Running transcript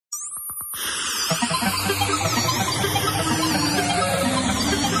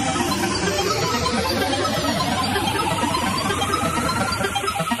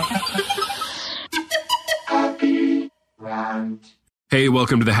Hey,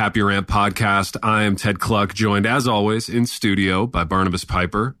 welcome to the Happy Rant podcast. I am Ted Kluck, joined as always in studio by Barnabas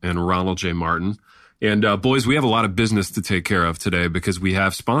Piper and Ronald J. Martin. And boys, we have a lot of business to take care of today because we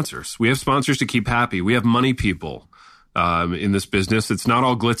have sponsors. We have sponsors to keep happy. We have money people in this business. It's not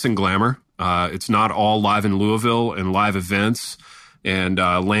all glitz and glamour. It's not all live in Louisville and live events and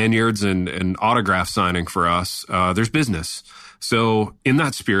lanyards and autograph signing for us. There's business. So in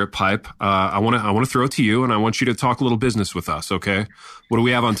that spirit, Pipe, I want to throw it to you, and I want you to talk a little business with us, okay? What do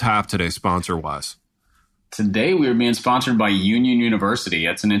we have on tap today, sponsor-wise? Today we are being sponsored by Union University.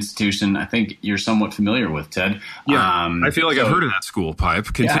 It's an institution I think you're somewhat familiar with, Ted. Yeah, I feel like I've heard of that school, Pipe.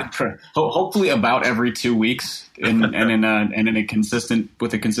 Hopefully about every 2 weeks with a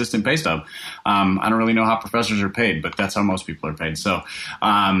consistent pay stub. I don't really know how professors are paid, but that's how most people are paid. So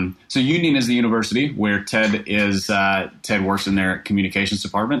Union is the university where Ted works in their communications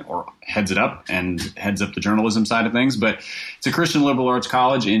department, or heads it up and heads up the journalism side of things. But it's a Christian liberal arts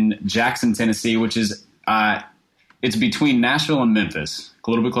college in Jackson, Tennessee, which is it's between Nashville and Memphis, a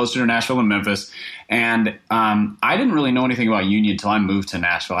little bit closer to Nashville and Memphis. And I didn't really know anything about Union until I moved to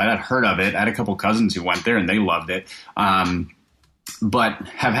Nashville. I had heard of it. I had a couple cousins who went there, and they loved it. But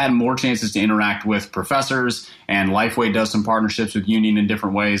have had more chances to interact with professors, and Lifeway does some partnerships with Union in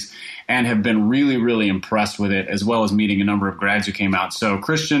different ways, and have been really, really impressed with it, as well as meeting a number of grads who came out. So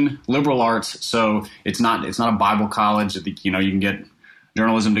Christian liberal arts. So it's not a Bible college. You can get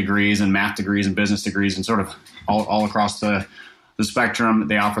journalism degrees and math degrees and business degrees and sort of all across the spectrum.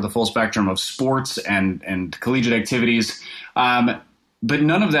 They offer the full spectrum of sports and collegiate activities. But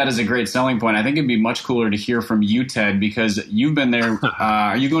none of that is a great selling point. I think it'd be much cooler to hear from you, Ted, because you've been there.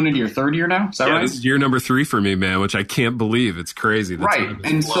 Are you going into your third year now? Is that right? This is year number 3 for me, man, which I can't believe. It's crazy. Right.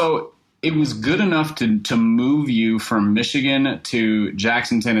 And so it was good enough to move you from Michigan to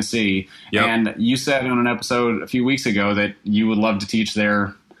Jackson, Tennessee. Yep. And you said on an episode a few weeks ago that you would love to teach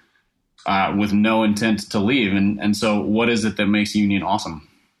there with no intent to leave. And so what is it that makes Union awesome?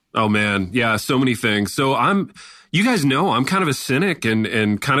 Oh, man. Yeah, so many things. So you guys know I'm kind of a cynic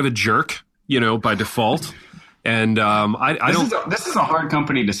and kind of a jerk, by default. And This is a hard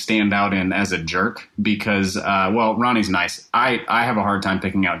company to stand out in as a jerk because, Ronnie's nice. I have a hard time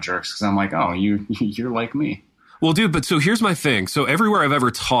picking out jerks because I'm like, oh, you're like me. Well, dude, but so here's my thing. So everywhere I've ever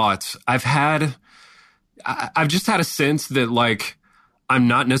taught, I've just had a sense that like I'm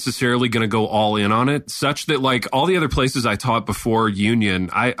not necessarily going to go all in on it, such that like all the other places I taught before Union,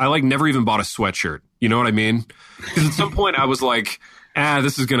 I like never even bought a sweatshirt. You know what I mean? Because at some point I was like,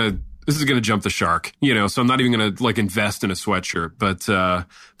 this is going to jump the shark, so I'm not even going to like invest in a sweatshirt.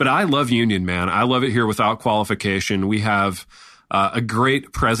 But I love Union, man. I love it here without qualification. We have a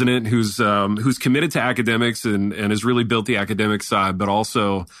great president who's committed to academics and has really built the academic side, but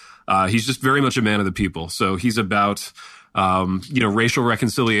also he's just very much a man of the people. So he's about racial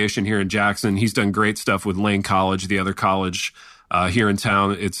reconciliation here in Jackson. He's done great stuff with Lane College, the other college here in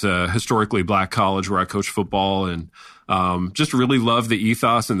town. It's a historically black college where I coach football, and just really love the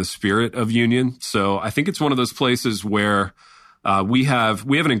ethos and the spirit of Union. So I think it's one of those places where we have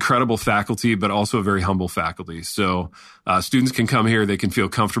an incredible faculty, but also a very humble faculty. So students can come here, they can feel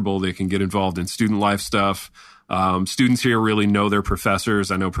comfortable, they can get involved in student life stuff. Students here really know their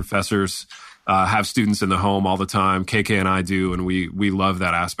professors. I know professors have students in the home all the time. KK and I do, and we love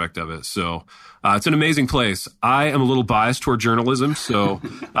that aspect of it. So it's an amazing place. I am a little biased toward journalism. So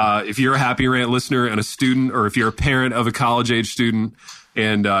if you're a Happy Rant listener and a student, or if you're a parent of a college-age student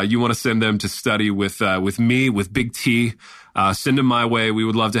and you want to send them to study with me, with Big T, send them my way. We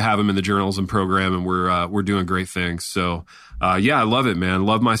would love to have them in the journalism program, and we're doing great things. So I love it, man.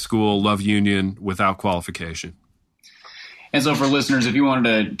 Love my school, love Union without qualification. And so for listeners, if you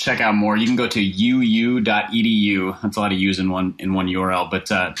wanted to check out more, you can go to uu.edu. That's a lot of U's in one URL, but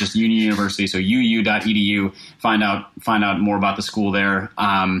just Union University. So uu.edu. Find out more about the school there.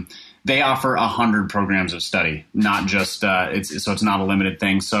 They offer 100 programs of study, not just it's not a limited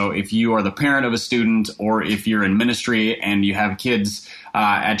thing. So if you are the parent of a student, or if you're in ministry and you have kids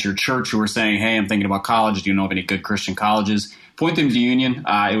at your church who are saying, "Hey, I'm thinking about college. Do you know of any good Christian colleges?" Point them to Union.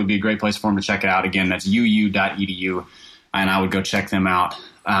 It would be a great place for them to check it out. Again, that's uu.edu. And I would go check them out.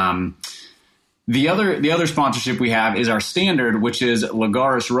 The other sponsorship we have is our standard, which is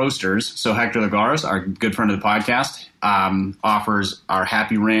Lagares Roasters. So Hector Lagares, our good friend of the podcast, offers our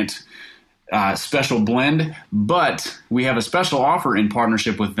Happy Rant special blend. But we have a special offer in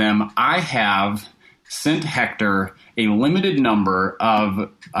partnership with them. I have sent Hector a limited number of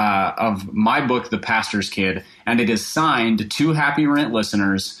my book, The Pastor's Kid, and it is signed to Happy Rant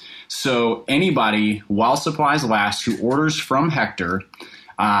listeners. So anybody, while supplies last, who orders from Hector,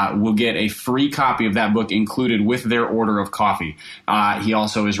 will get a free copy of that book included with their order of coffee. He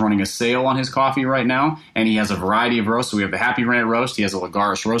also is running a sale on his coffee right now, and he has a variety of roasts. So we have the Happy Rant roast. He has a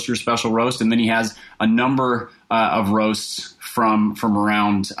Lagares Roaster special roast, and then he has a number of roasts from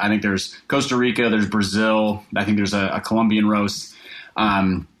around. I think there's Costa Rica, there's Brazil. I think there's a Colombian roast.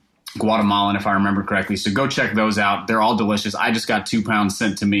 Guatemalan, if I remember correctly. So go check those out. They're all delicious. I just got 2 pounds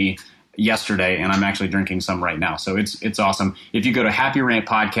sent to me yesterday, and I'm actually drinking some right now. So it's awesome. If you go to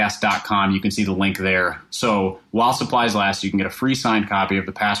happyrantpodcast.com, you can see the link there. So while supplies last, you can get a free signed copy of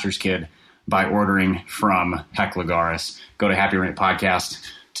The Pastor's Kid by ordering from Heck Lagares. Go to Happy Rant Podcast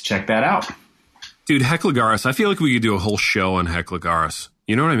to check that out. Dude, Heck Lagares, I feel like we could do a whole show on Heck Lagares.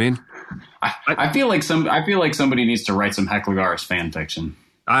 You know what I mean? I feel like somebody needs to write some Heck Lagares fan fiction.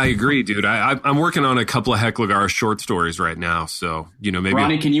 I agree, dude. I'm working on a couple of Heck Lagares short stories right now, so maybe.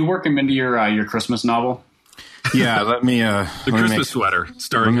 Ronnie, can you work them into your Christmas novel? Yeah, let me. The Christmas sweater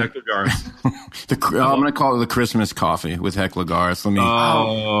starring Heck Lagares. I'm going to call it the Christmas coffee with Heck Lagares.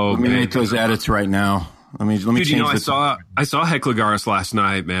 Let me make those edits right now. Let me dude, change. I saw Heck Lagares last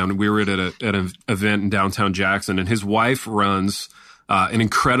night, man. We were at an event in downtown Jackson, and his wife runs an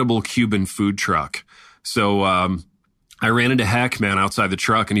incredible Cuban food truck. So I ran into Heck, man, outside the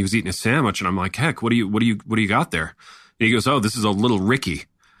truck, and he was eating a sandwich, and I'm like, Heck, what do you got there? And he goes, oh, this is a Little Ricky.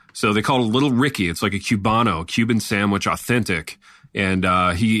 So they call it a Little Ricky. It's like a Cubano, Cuban sandwich, authentic. And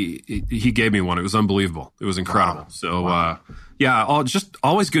he gave me one. It was unbelievable. It was incredible. Wow. So yeah,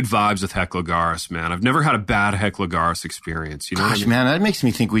 always good vibes with Heck Lagares, man. I've never had a bad Heck Lagares experience. You know Gosh, what I mean? Man, that makes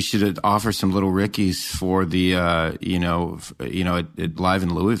me think we should offer some Little Rickies for the at Live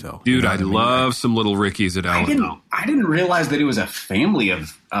in Louisville. Dude, I'd love some Little Rickies at Alamo. I didn't realize that it was a family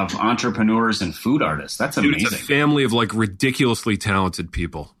of entrepreneurs and food artists. That's amazing. Dude, it's a family of like ridiculously talented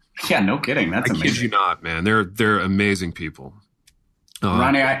people. Yeah, no kidding. That's amazing. I kid you not, man. They're amazing people.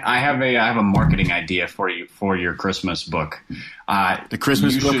 Ronnie, I have a marketing idea for you for your Christmas book. The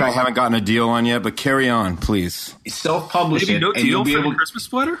Christmas book I haven't gotten a deal on yet, but carry on, please. Self-publish Maybe it. no deal for the Christmas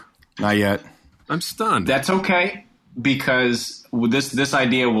sweater? Not yet. I'm stunned. That's okay, because this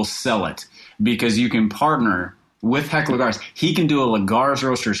idea will sell it, because you can partner with Heck Lagares. He can do a Lagares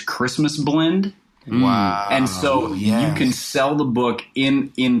Roasters Christmas blend. Wow. And so you can sell the book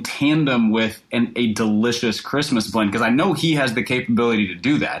in tandem with a delicious Christmas blend, because I know he has the capability to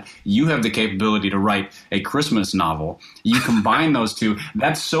do that. You have the capability to write a Christmas novel. You combine those two.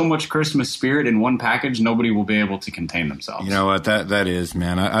 That's so much Christmas spirit in one package, nobody will be able to contain themselves. You know what? That is,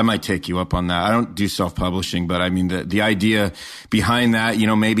 man. I might take you up on that. I don't do self-publishing, but I mean the idea behind that,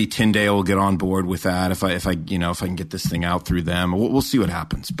 maybe Tyndale will get on board with that if I can get this thing out through them. We'll see what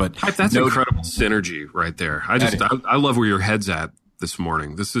happens. But that's incredible synergy right there. I love where your head's at this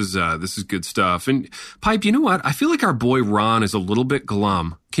morning. This is good stuff. And Pipe, you know what? I feel like our boy Ron is a little bit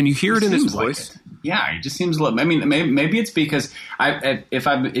glum. Can you hear it in his voice? Yeah, he just seems a little. I mean, maybe it's because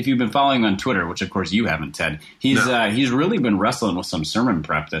if you've been following on Twitter, which of course you haven't, Ted, he's really been wrestling with some sermon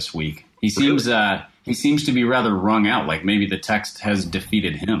prep this week. He seems to be rather wrung out, like maybe the text has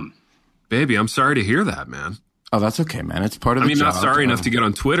defeated him. Baby, I'm sorry to hear that, man. Oh, that's okay, man. It's part of the job. Not sorry enough to get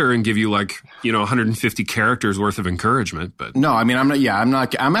on Twitter and give you 150 characters worth of encouragement, but no, I mean, I'm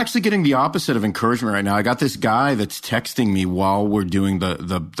not. I'm actually getting the opposite of encouragement right now. I got this guy that's texting me while we're doing the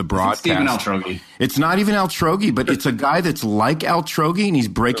broadcast. Stephen Altrogi. It's not even Altrogi, but it's a guy that's like Altrogi, and he's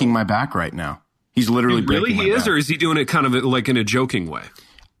breaking my back right now. He's literally breaking my back. Really, he is, or is he doing it kind of like in a joking way?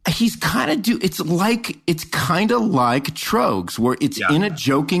 He's kind of it's kind of like Trogs, where it's in a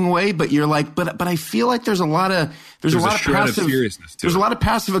joking way, but you're like, but I feel like there's a lot of passive seriousness. There's a lot of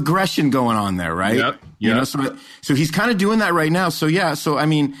passive aggression going on there, right? Yep. You know, so he's kind of doing that right now. So yeah, so I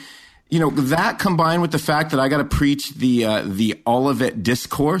mean, that combined with the fact that I got to preach the Olivet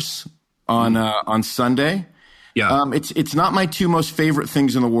discourse on Sunday. Yeah. It's not my two most favorite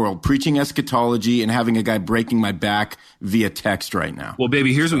things in the world, preaching eschatology and having a guy breaking my back via text right now. Well,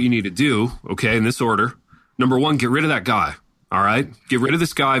 baby, here's what you need to do, okay, in this order. Number one, get rid of that guy, all right? Get rid of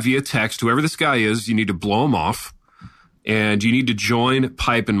this guy via text. Whoever this guy is, you need to blow him off. And you need to join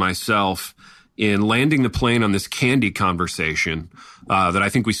Pipe and myself in landing the plane on this candy conversation that I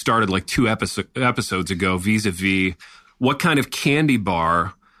think we started like 2 episodes ago, vis-a-vis what kind of candy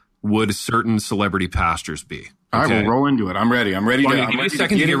bar would certain celebrity pastors be. All right, we'll roll into it. I'm ready. Give me a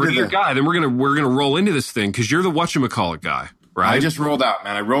second to get rid of your guy. Then we're gonna roll into this thing because you're the whatchamacallit guy, right? I just rolled out,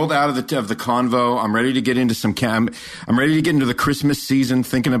 man. I rolled out of the convo. I'm ready to get into I'm ready to get into the Christmas season,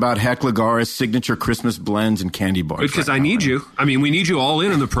 thinking about Heck Lagares signature Christmas blends and candy bars. Because I need you. I mean, we need you all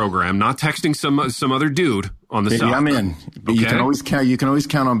in the program, not texting some other dude on the side. I'm in. Okay? You can always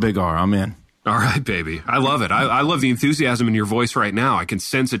count on Big R. I'm in. All right, baby. I love it. I love the enthusiasm in your voice right now. I can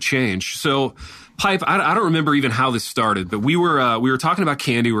sense a change. So, Pipe, I don't remember even how this started, but we were talking about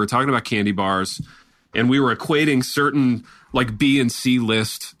candy. We were talking about candy bars, and we were equating certain like B and C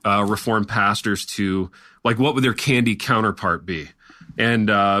list Reformed pastors to like what would their candy counterpart be.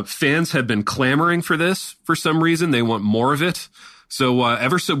 And fans have been clamoring for this for some reason. They want more of it. So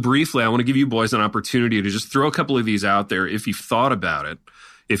ever so briefly, I want to give you boys an opportunity to just throw a couple of these out there if you've thought about it.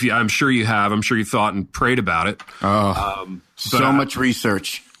 I'm sure you have. I'm sure you thought and prayed about it. So much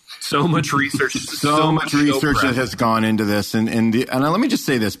research. So much research. so much research that has gone into this. And let me just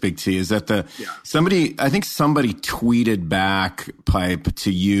say this, Big T, is that I think somebody tweeted back, Pipe,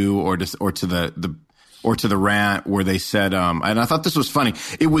 to you or to the rant where they said, and I thought this was funny.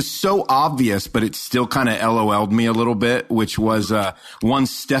 It was so obvious, but it still kind of LOL'd me a little bit, which was one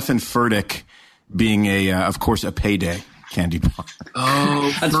Stephen Furtick being of course, a payday candy bar.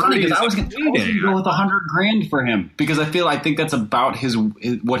 Oh, that's funny because I was going to go with $100,000 for him because I think that's about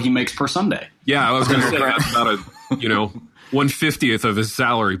what he makes per Sunday. Yeah, I was going to say that's about 1/50th of his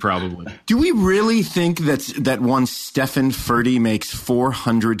salary probably. Do we really think that one Stephen Furtick makes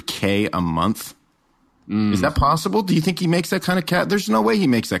 $400K a month? Is that possible? Do you think he makes that kind of cash? There's no way he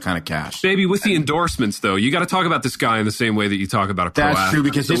makes that kind of cash. Baby, with the endorsements, though, you got to talk about this guy in the same way that you talk about a pro athlete. That's true,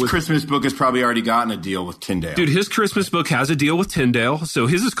 because his Christmas book has probably already gotten a deal with Tyndale. Dude, his Christmas book has a deal with Tyndale, so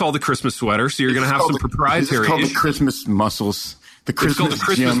his is called the Christmas sweater, so you're going to have some proprietary. It's called the Christmas muscles. It's called the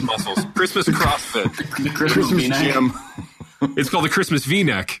Christmas muscles. Christmas CrossFit. The Christmas gym. It's called the Christmas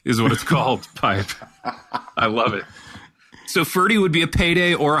V-neck is what it's called, Pipe. I love it. So Ferdy would be a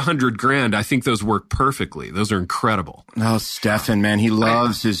payday or $100,000. I think those work perfectly. Those are incredible. Oh, Stefan, man, he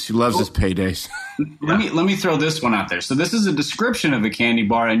loves his paydays. Let me throw this one out there. So this is a description of a candy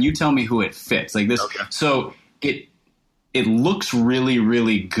bar, and you tell me who it fits. Like this. Okay. So it looks really,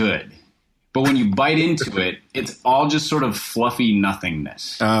 really good, but when you bite into it, it's all just sort of fluffy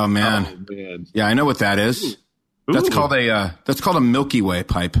nothingness. Oh man. Yeah, I know what that is. Ooh. That's called a Milky Way,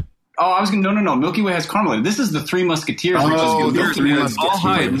 Pipe. Oh, I was going to, no. Milky Way has caramel. This is the Three Musketeers. Oh, Milky Way is all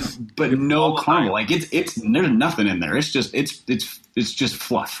hype, but no caramel. Like it's there's nothing in there. It's just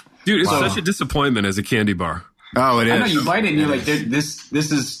fluff. Dude, it's such a disappointment as a candy bar. Oh, it is. I know you bite it and you're like, this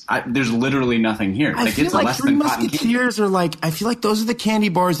is. There's literally nothing here. I feel it's like less Three than Musketeers are like. I feel like those are the candy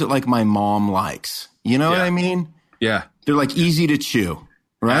bars that like my mom likes. You know what I mean? Yeah, they're like easy to chew.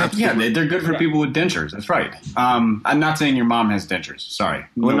 Right? Yeah, they're good for people with dentures. That's right. I'm not saying your mom has dentures. Sorry.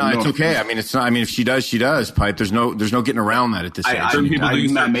 Well, no, it's okay. I mean, it's not. I mean, if she does, she does. Pipe. There's no getting around that at this age.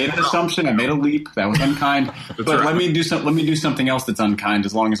 I made an assumption. I made a leap. That was unkind. But right. Let me do something else that's unkind.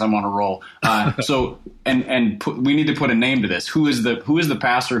 As long as I'm on a roll. We need to put a name to this. Who is the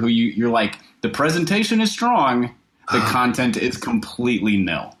pastor who you're like? The presentation is strong. The content is completely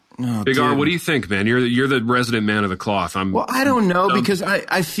nil. Oh, Big R, what do you think, man? You're the resident man of the cloth. Well, I don't know because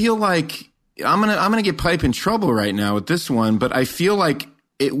I feel like I'm gonna get Pipe in trouble right now with this one, but I feel like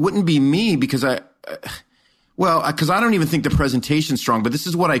it wouldn't be me because because I don't even think the presentation's strong. But this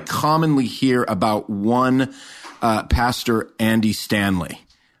is what I commonly hear about one pastor, Andy Stanley.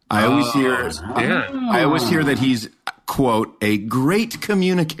 I always hear that he's, quote, a great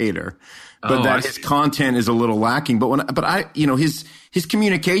communicator. But that his content is a little lacking. But his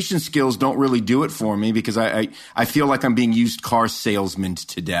communication skills don't really do it for me because I feel like I'm being used car salesman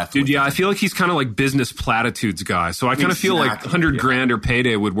to death. Dude, I feel like he's kind of like business platitudes guy. So I kind of feel like $100,000 or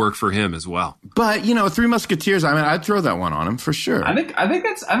payday would work for him as well. But Three Musketeers, I mean, I'd throw that one on him for sure. I think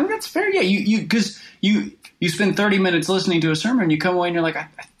that's fair. Yeah, because you spend 30 minutes listening to a sermon and you come away and you're like, I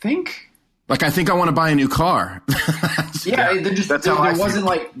think. Like, I think I want to buy a new car.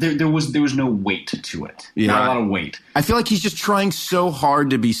 There was no weight to it. Yeah. Not a lot of weight. I feel like he's just trying so hard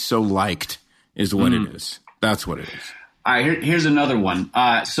to be so liked is what it is. That's what it is. All right, here's another one.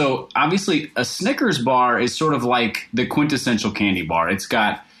 So obviously a Snickers bar is sort of like the quintessential candy bar. It's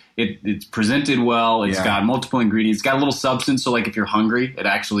presented well. It's got multiple ingredients. It's got a little substance. So like if you're hungry, it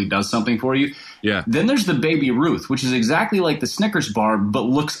actually does something for you. Yeah. Then there's the Baby Ruth, which is exactly like the Snickers bar, but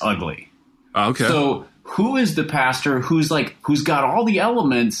looks ugly. Okay. So who is the pastor who's got all the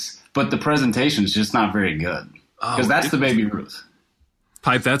elements, but the presentation is just not very good? Because that's the Baby Ruth.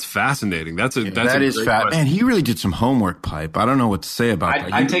 Pipe, that's fascinating. That is fascinating. Man, he really did some homework, Pipe. I don't know what to say about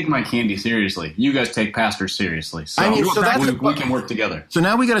that. I take my candy seriously. You guys take pastors seriously. So, we can work together. So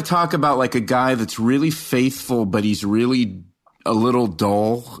now we got to talk about like a guy that's really faithful, but he's really a little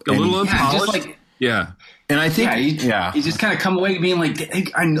dull. A little unpolished. Yeah. And I think, he just kind of come away being like, hey,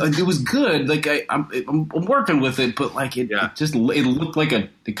 it was good. Like I'm working with it, but like it looked like it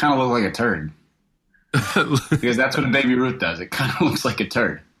kind of looked like a turd. Because that's what a Baby Ruth does. It kind of looks like a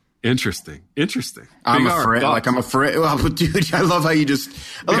turd. Interesting. I'm afraid. Well, dude, I love how you just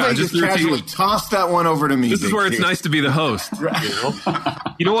casually toss that one over to me. This is where it's nice to be the host.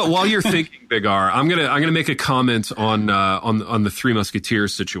 You know what? While you're thinking, Big R, I'm gonna make a comment on the Three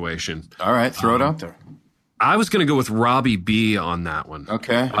Musketeers situation. All right, throw it out there. I was going to go with Robbie B on that one.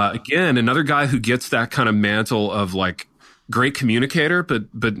 Okay. Again, another guy who gets that kind of mantle of like great communicator,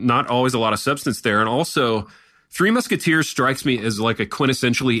 but not always a lot of substance there, and also. Three Musketeers strikes me as like a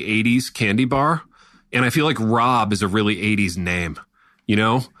quintessentially 80s candy bar. And I feel like Rob is a really 80s name, you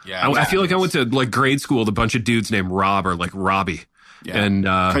know? Yeah. I feel like I went to like grade school with a bunch of dudes named Rob or like Robbie. Yeah. And,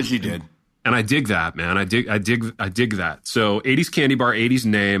 cause you did. And I dig that, man. I dig that. So 80s candy bar, 80s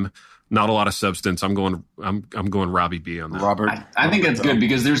name, not a lot of substance. I'm going Robbie B on that. Robert. I think that's good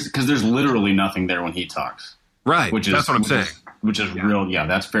because there's literally nothing there when he talks. Right. That's what I'm saying. Which is real. Yeah.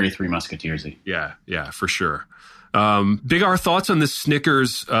 That's very Three Musketeers-y. Yeah, for sure. Big R, thoughts on this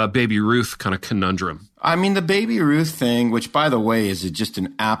Snickers Baby Ruth kind of conundrum? I mean, the Baby Ruth thing, which, by the way, is just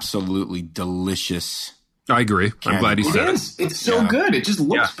an absolutely delicious. I agree. I'm glad he said it. It's so good. It just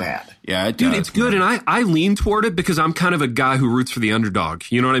looks bad. Yeah, it dude, does. it's good, and I lean toward it because I'm kind of a guy who roots for the underdog.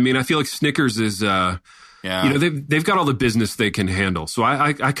 You know what I mean? I feel like Snickers is, you know, they've got all the business they can handle. So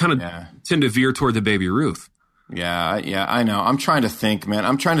I kind of tend to veer toward the Baby Ruth. Yeah, I know. I'm trying to think, man.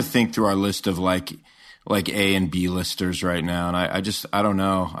 I'm trying to think through our list of like A and B listers right now, and I don't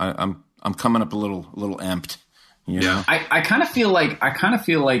know. I'm coming up a little empty. You know? I kind of feel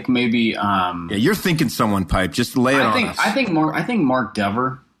like maybe. You're thinking someone, Pipe. Just lay it on us. I think Mark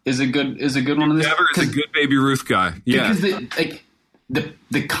Dever is a good one on this. Dever is a good Baby Ruth guy. Yeah, because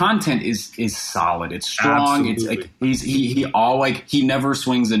the content is solid. It's strong. Absolutely. It's like he never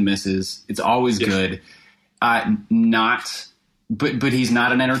swings and misses. It's always good. But he's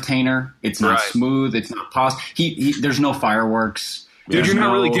not an entertainer. It's not smooth. It's not positive. There's no fireworks. Dude, you're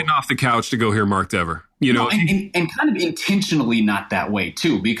not really getting off the couch to go hear Mark Dever. You know, and kind of intentionally not that way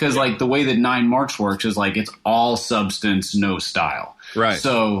too, because like the way that 9 Marks works is like it's all substance, no style. Right.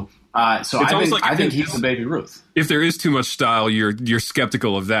 So I think he's the Baby Ruth. If there is too much style, you're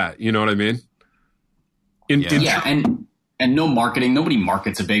skeptical of that. You know what I mean? And no marketing. Nobody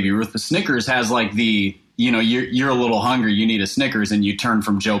markets a Baby Ruth. But Snickers has like the. You know, you're a little hungry. You need a Snickers, and you turn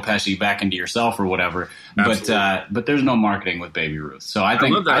from Joe Pesci back into yourself or whatever. Absolutely. But there's no marketing with Baby Ruth. So I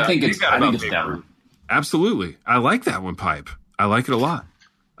think it's Dever. Absolutely, I like that one, Pipe. I like it a lot.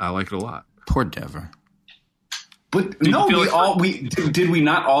 Poor Dever. But did we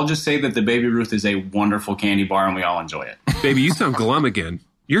not all just say that the Baby Ruth is a wonderful candy bar and we all enjoy it? Baby, you sound glum again.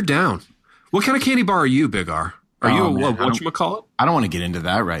 You're down. What kind of candy bar are you, Big R? Are you whatchamacallit? I don't want to get into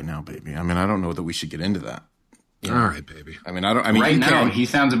that right now, baby. I mean, I don't know that we should get into that. All right, baby. I mean, right now he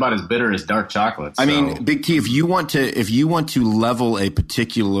sounds about as bitter as dark chocolate. So. I mean, Big T, if you want to level a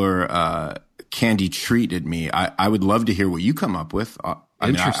particular candy treat at me, I would love to hear what you come up with.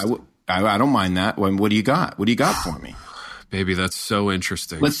 Interesting. I don't mind that. What do you got? What do you got for me? Baby, that's so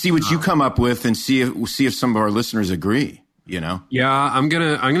interesting. Let's see what you come up with and see if some of our listeners agree. You know? Yeah, I'm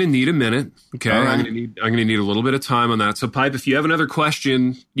gonna need a minute. Okay, right. I'm gonna need a little bit of time on that. So, Pipe, if you have another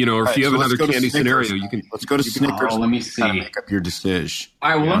question, you know, or if you have another candy scenario, you can. Let's go to Snickers. Let me see. Make up your decision.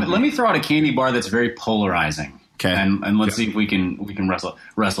 All right. Well, let me throw out a candy bar that's very polarizing. Okay. And let's see if we can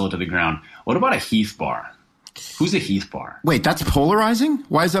wrestle it to the ground. What about a Heath bar? Who's a Heath bar? Wait, that's polarizing?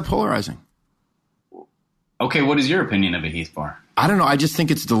 Why is that polarizing? Okay, what is your opinion of a Heath bar? I don't know. I just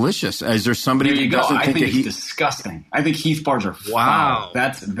think it's delicious. Is there somebody there you that go. doesn't I think it's disgusting. I think Heath bars are foul.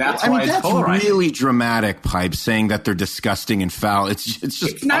 That's why it's polarizing. Really dramatic, Pipe, saying that they're disgusting and foul. It's just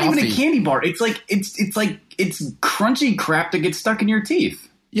it's not even a candy bar. It's crunchy crap that gets stuck in your teeth.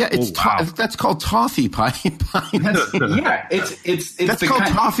 Yeah, that's called toffee, Pipe. It's called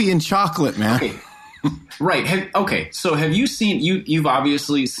toffee and chocolate, man. Okay. Right. So have you seen you've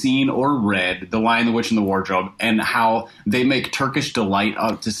obviously seen or read The Lion, the Witch, and the Wardrobe, and how they make Turkish Delight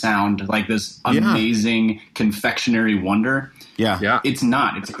out to sound like this amazing confectionery wonder? Yeah. It's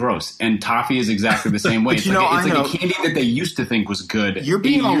not. It's gross. And toffee is exactly the same way. It's like a candy that they used to think was good. You're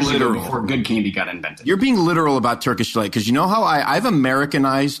being all literal before good candy got invented. You're being literal about Turkish Delight because you know how I've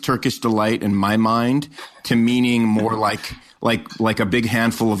Americanized Turkish Delight in my mind to meaning more like a big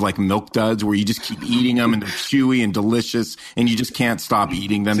handful of like Milk Duds where you just keep eating them and they're chewy and delicious and you just can't stop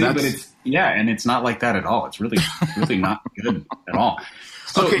eating them. And it's not like that at all. It's really not good at all.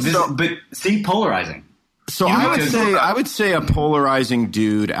 But see, polarizing. So I would say a polarizing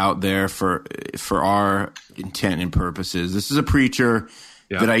dude out there for our intent and purposes. This is a preacher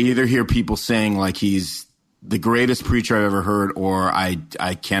that I either hear people saying like he's the greatest preacher I've ever heard, or I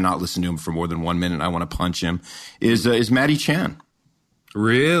cannot listen to him for more than 1 minute. I want to punch him. Is Matty Chan?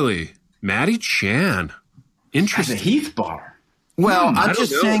 Really? Maddie Chan. Interesting. As a Heath bar. Well, I'm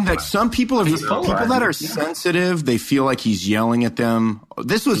just saying that some people people that are sensitive, they feel like he's yelling at them.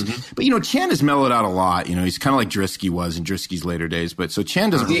 This was, but Chan has mellowed out a lot. He's kind of like Drisky was in Drisky's later days, but so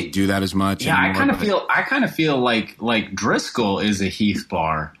Chan doesn't really do that as much. Yeah, anymore, I kind of feel like Driscoll is a Heath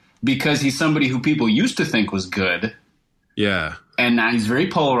bar because he's somebody who people used to think was good. Yeah. And now he's very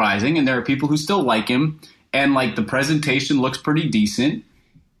polarizing, and there are people who still like him, and like the presentation looks pretty decent,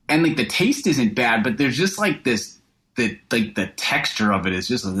 and like the taste isn't bad, but there's just like this. The texture of it is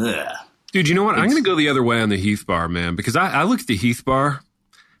just ugh. Dude, you know what? I'm going to go the other way on the Heath bar, man, because I look at the Heath bar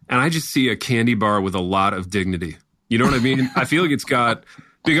and I just see a candy bar with a lot of dignity. You know what I mean? I feel like it's got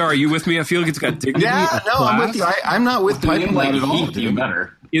Big R. Are you with me? I feel like it's got dignity. Yeah, no, I'm with you. I'm not with piping like at all. You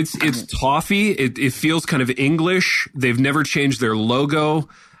better. It's toffee. It feels kind of English. They've never changed their logo.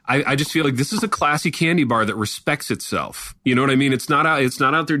 I just feel like this is a classy candy bar that respects itself. You know what I mean? It's not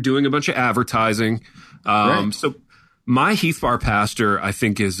out there doing a bunch of advertising. Right. So my Heath bar pastor, I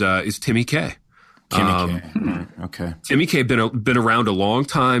think, is Timmy K. Timmy K. Okay. Timmy K been around a long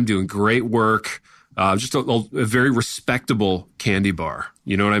time, doing great work. Just a very respectable candy bar.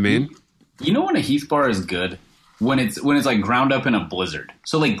 You know what I mean? You know when a Heath bar is good? When it's like ground up in a blizzard.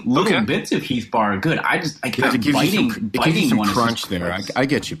 So like little bits of Heath bar are good. It gives you some crunch there. I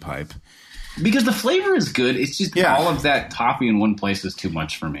get you, Pipe. Because the flavor is good. It's just all of that toffee in one place is too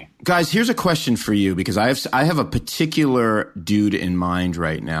much for me. Guys, here's a question for you because I have a particular dude in mind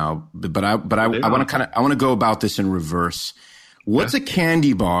right now, but I want to go about this in reverse. What's a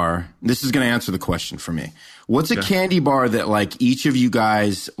candy bar? This is going to answer the question for me. What's a candy bar that like each of you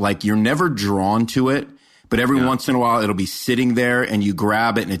guys, like you're never drawn to it, but every once in a while it'll be sitting there and you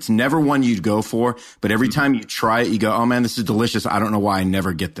grab it and it's never one you'd go for, but every time you try it, you go, oh man, this is delicious. I don't know why I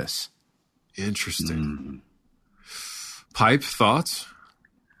never get this. Interesting. Pipe, thoughts?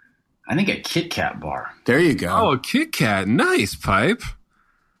 I think a Kit Kat bar. There you go. Oh, a Kit Kat. Nice, Pipe.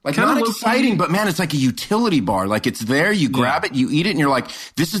 Like not exciting, but man, it's like a utility bar. Like it's there, you grab it, you eat it, and you're like,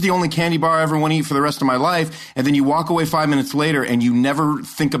 this is the only candy bar I ever want to eat for the rest of my life. And then you walk away 5 minutes later and you never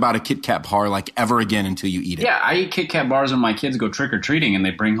think about a Kit Kat bar like ever again until you eat it. Yeah, I eat Kit Kat bars when my kids go trick-or-treating and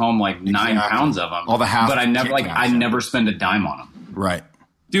they bring home like 9 pounds of them. All the half. But I never spend a dime on them. Right.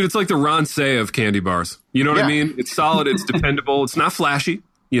 Dude, it's like the Ron Say of candy bars. You know what I mean? It's solid. It's dependable. It's not flashy,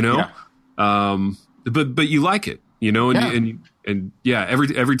 you know? Yeah. But you like it, you know? And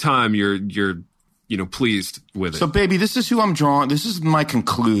every time you're pleased with it. So, baby, this is who I'm drawing. This is my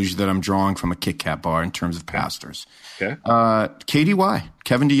conclusion that I'm drawing from a Kit Kat bar in terms of pastors. Okay. KDY,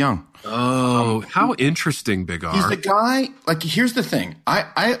 Kevin DeYoung. Oh, how interesting, Big R. He's the guy, like, here's the thing.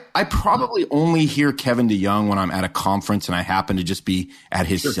 I probably only hear Kevin DeYoung when I'm at a conference and I happen to just be at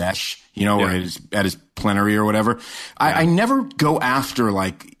his sesh, or at his plenary or whatever. I never go after,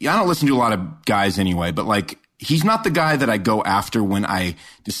 like, I don't listen to a lot of guys anyway, but, like, he's not the guy that I go after when I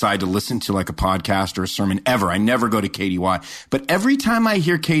decide to listen to like a podcast or a sermon ever. I never go to KDY. But every time I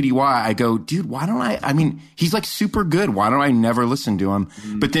hear KDY, I go, dude, why don't I mean, he's like super good. Why don't I never listen to him?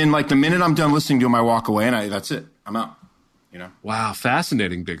 But then like the minute I'm done listening to him, I walk away and that's it. I'm out. Wow.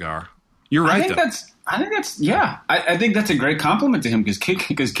 Fascinating, Big R. You're right. I think that's a great compliment to him because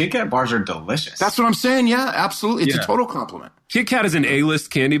Kit Kat bars are delicious. That's what I'm saying. Yeah, absolutely. It's a total compliment. Kit Kat is an A-list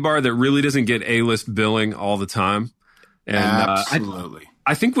candy bar that really doesn't get A-list billing all the time. And absolutely.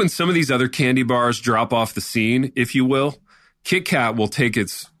 I think when some of these other candy bars drop off the scene, if you will, Kit Kat will take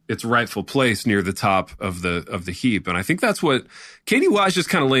its rightful place near the top of the heap. And I think that's what KDY is just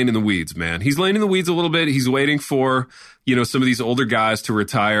kind of laying in the weeds, man. He's laying in the weeds a little bit. He's waiting for, some of these older guys to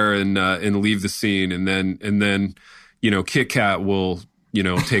retire and leave the scene. And then, Kit Kat will,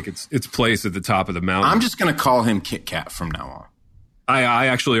 take its place at the top of the mountain. I'm just going to call him Kit Kat from now on. I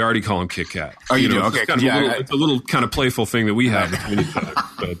actually already call him Kit Kat. Oh, you do? Okay. It's a little kind of playful thing that we have between each other.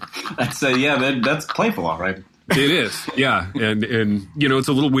 But. That's playful, all right. It is, yeah, and it's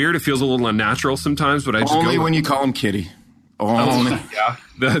a little weird. It feels a little unnatural sometimes, but I just only when you call him Kitty. Only,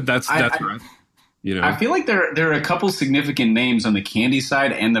 that's right. I feel like there are a couple significant names on the candy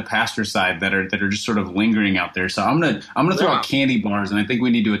side and the pastor side that are just sort of lingering out there. So I'm gonna throw out candy bars, and I think we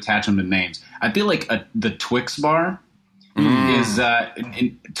need to attach them to names. I feel like the Twix bar. Is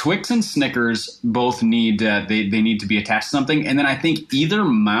Twix and Snickers both need they need to be attached to something, and then I think either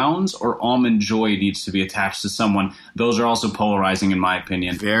Mounds or Almond Joy needs to be attached to someone. Those are also polarizing in my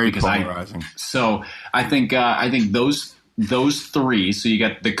opinion. Very polarizing. I think those three. So you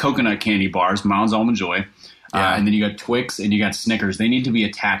got the coconut candy bars, Mounds, Almond Joy. And then you got Twix and you got Snickers. They need to be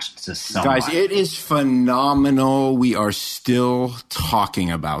attached to somebody. Guys, it is phenomenal. We are still talking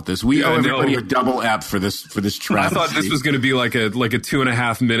about this. We owe everybody a double F for this travesty. I thought this was going to be like a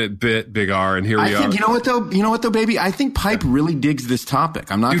 2.5 minute bit, Big R, and here we are. You know what though, baby? I think Pipe really digs this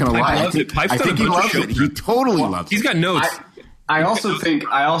topic. I'm not going to lie. I think he loves it. He totally loves it. He's got notes. I also think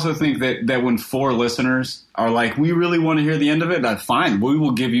that when 4 listeners are like, we really want to hear the end of it, that's fine. We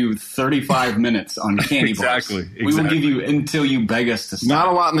will give you 35 minutes on candy bars. Exactly. We will give you until you beg us to stop. Not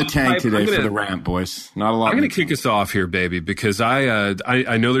a lot in the tank today for the rant, boys. Not a lot. I'm going to kick us off here, baby, because I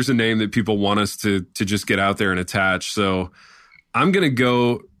know there's a name that people want us to just get out there and attach. So I'm going to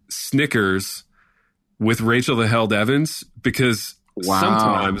go Snickers with Rachel the Held Evans, because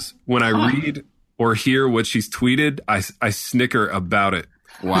sometimes when I read or hear what she's tweeted, I snicker about it.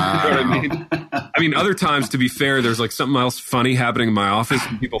 Wow. You know what I mean? Other times, to be fair, there's like something else funny happening in my office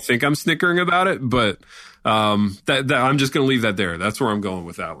and people think I'm snickering about it, but that I'm just going to leave that there. That's where I'm going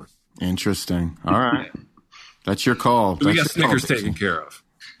with that one. Interesting. All right. That's your call. We got Snickers taken care of.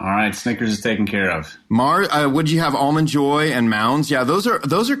 All right, Snickers is taken care of. Would you have Almond Joy and Mounds? Yeah, those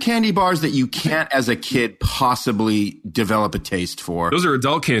are candy bars that you can't, as a kid, possibly develop a taste for. Those are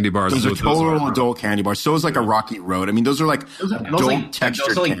adult candy bars. Those are total adult candy bars. So is like a Rocky Road. I mean, those are like adult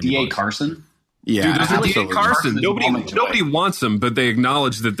textured candy bars. D.A. Carson. Yeah, dude, those are D.A. Carson. Nobody wants them, but they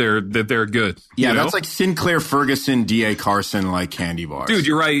acknowledge that they're good. Yeah, that's like Sinclair Ferguson, D.A. Carson like candy bars. Dude,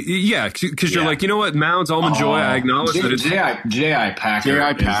 you're right. Yeah, because you're like, you know what, Mounds, Almond Joy. I acknowledge that it's J.I.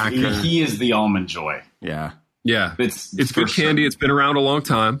 Packer. He is the Almond Joy. Yeah. Yeah, it's good candy. It's been around a long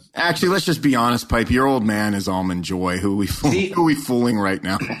time. Actually, let's just be honest, Pipe. Your old man is Almond Joy. Who are we fooling right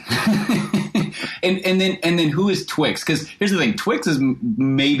now? and then who is Twix? Because here's the thing: Twix is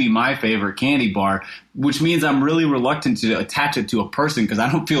maybe my favorite candy bar, which means I'm really reluctant to attach it to a person because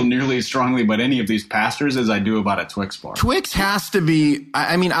I don't feel nearly as strongly about any of these pastors as I do about a Twix bar. Twix has to be.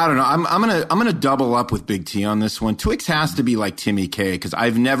 I mean, I don't know. I'm gonna double up with Big T on this one. Twix has to be like Timmy K, because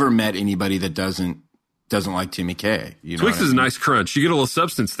I've never met anybody that doesn't like Timmy K. Twix is a nice crunch. You get a little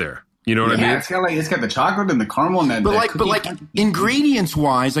substance there. You know what I mean? It's got the chocolate and the caramel and that. But ingredients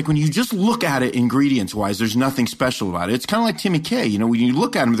wise, like when you just look at it, ingredients wise, there's nothing special about it. It's kind of like Timmy K. You know, when you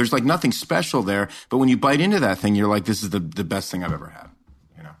look at them, there's like nothing special there. But when you bite into that thing, you're like, this is the best thing I've ever had.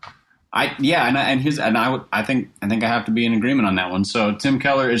 You know? I think I have to be in agreement on that one. So Tim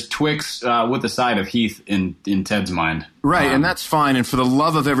Keller is Twix with the side of Heath in Ted's mind. Right, and that's fine. And for the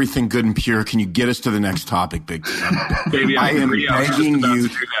love of everything good and pure, can you get us to the next topic, Big T? Baby, I am begging you.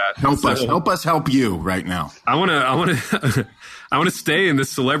 Help us help you right now. I want to stay in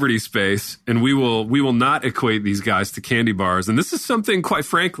this celebrity space, and we will not equate these guys to candy bars. And this is something, quite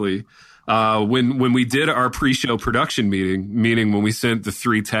frankly, when we did our pre-show production meaning when we sent the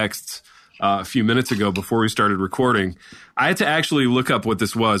 3 texts a few minutes ago before we started recording, I had to actually look up what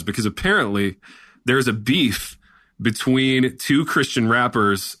this was, because apparently there's a beef between 2 Christian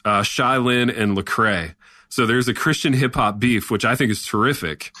rappers, Shai Linne and Lecrae. So there's a Christian hip hop beef, which I think is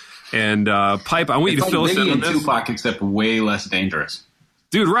terrific. And Pipe, I want you to fill us in on this. Tupac, except way less dangerous.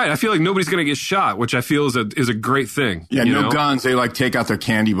 Dude, right. I feel like nobody's going to get shot, which I feel is a great thing. Yeah, no guns. They like take out their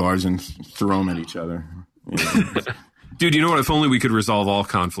candy bars and throw them at each other. Dude, you know what? If only we could resolve all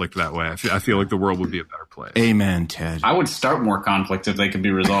conflict that way. I feel like the world would be a better place. Amen, Ted. I would start more conflict if they could be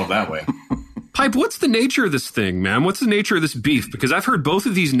resolved that way. Pipe, what's the nature of this thing, man? What's the nature of this beef? Because I've heard both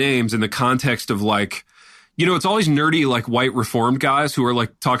of these names in the context of like, you know, it's always nerdy, like white reformed guys who are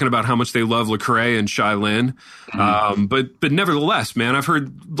like talking about how much they love Lecrae and Shai Linne. But nevertheless, man, I've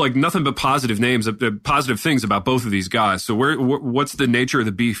heard like nothing but positive things about both of these guys. So what's the nature of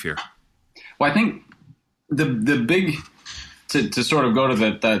the beef here? Well, I think the big to sort of go to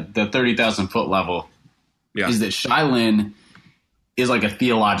the 30,000 foot level is that Shai Linne is like a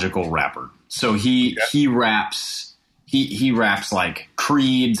theological rapper. So he raps like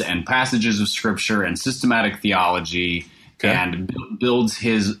creeds and passages of scripture and systematic theology, and builds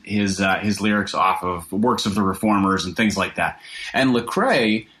his lyrics off of works of the reformers and things like that. And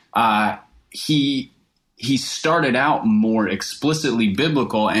Lecrae, he started out more explicitly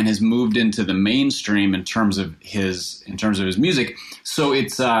biblical and has moved into the mainstream in terms of his music. So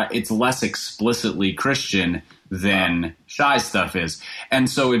it's less explicitly Christian than Shai's stuff is. And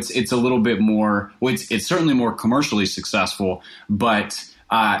so it's a little bit more, well, it's certainly more commercially successful, but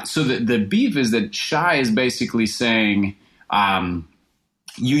so the beef is that Shai is basically saying,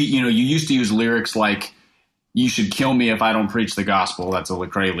 you used to use lyrics like, you should kill me if I don't preach the gospel. That's a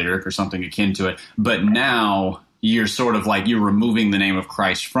Lecrae lyric or something akin to it. But now you're sort of like, you're removing the name of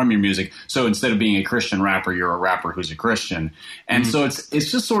Christ from your music. So instead of being a Christian rapper, you're a rapper who's a Christian. And so it's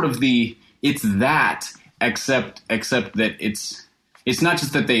just sort of it's that. except that it's not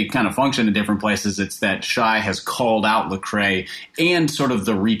just that they kind of function in different places. It's that Shai has called out Lecrae and sort of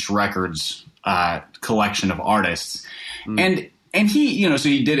the Reach Records collection of artists. And he, so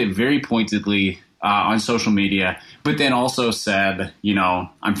he did it very pointedly on social media, but then also said,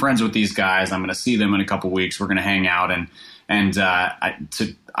 I'm friends with these guys. I'm going to see them in a couple weeks. We're going to hang out.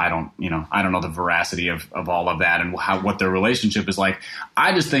 I don't know the veracity of all of that and what their relationship is like.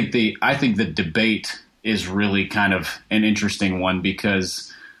 I think the debate is really kind of an interesting one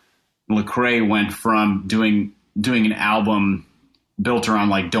because Lecrae went from doing an album built around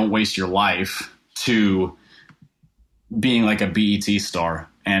like Don't Waste Your Life to being like a BET star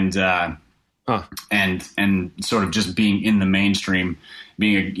and sort of just being in the mainstream,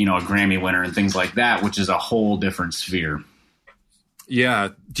 being a Grammy winner and things like that, which is a whole different sphere. Yeah.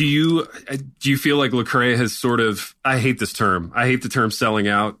 Do you feel like Lecrae has sort of, I hate this term. I hate the term selling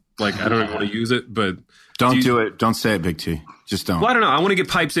out. Like, I don't even want to use it, but don't do it. Don't say it, Big T. Just don't. Well, I don't know. I want to get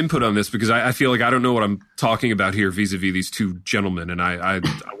Pipe's input on this because I feel like I don't know what I'm talking about here vis-a-vis these two gentlemen. And I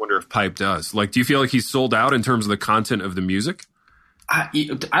wonder if Pipe does. Like, do you feel like he's sold out in terms of the content of the music? I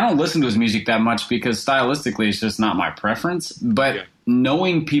don't listen to his music that much because stylistically it's just not my preference. But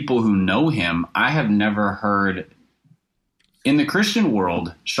knowing people who know him, I have never heard in the Christian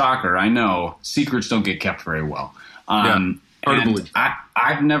world, shocker, I know, secrets don't get kept very well. And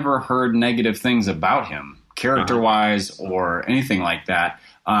I've never heard negative things about him, character-wise or anything like that.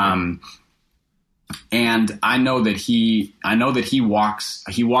 And I know that he walks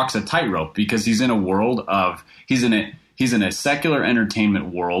a tightrope because he's in a world of he's in a secular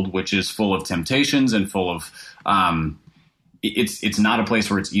entertainment world, which is full of temptations and full of it's not a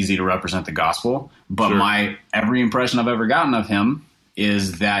place where it's easy to represent the gospel. But every impression I've ever gotten of him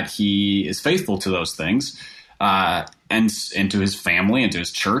is that he is faithful to those things. And to his family and to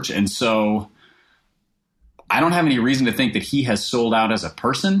his church. And so I don't have any reason to think that he has sold out as a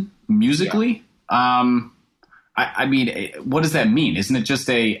person musically. Yeah. I mean, what does that mean? Isn't it just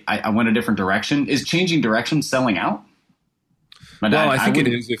I went a different direction? Is changing direction selling out? I think it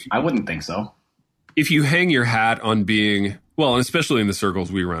is. I wouldn't think so. If you hang your hat on being, well, and especially in the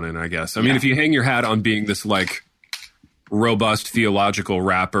circles we run in, I guess. I mean, if you hang your hat on being this like robust theological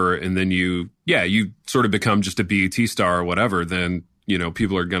rapper and then you sort of become just a BET star or whatever, then,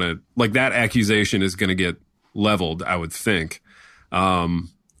 people are going to, like, that accusation is going to get leveled, I would think. I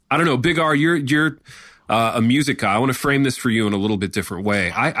don't know. Big R, you're a music guy. I want to frame this for you in a little bit different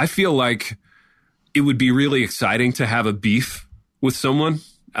way. I feel like it would be really exciting to have a beef with someone.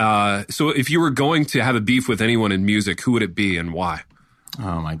 So if you were going to have a beef with anyone in music, who would it be and why?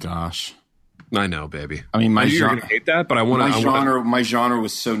 Oh my gosh. I know, baby. I mean, you're going to hate that, but my genre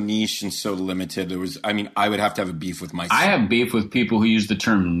was so niche and so limited. I would have to have a beef with myself. I have beef with people who use the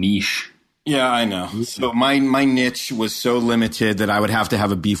term niche. Yeah, I know. So my niche was so limited that I would have to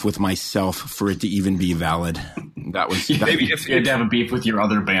have a beef with myself for it to even be valid. That was maybe if you had to have a beef with your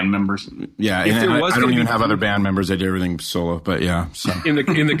other band members. Yeah, I don't even have other band members. I did everything solo, but yeah. So. In the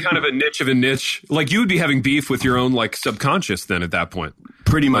kind of a niche of a niche, like you would be having beef with your own like subconscious then at that point.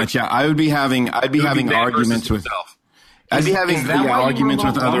 Pretty much, yeah. I'd be having arguments with. I'd be having arguments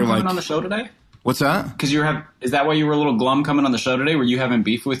with other like on the show today. What's that? Because is that why you were a little glum coming on the show today? Were you having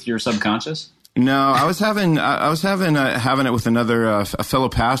beef with your subconscious? No, I was having it with another a fellow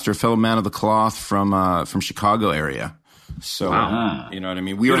pastor, a fellow man of the cloth from Chicago area. So you know what I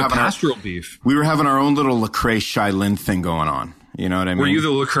mean. We were having pastoral beef. We were having our own little Lecrae Shai Linne thing going on. You know what I mean? Were you the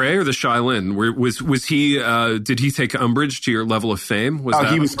Lecrae or the Shai Linne? Was he? Did he take umbrage to your level of fame?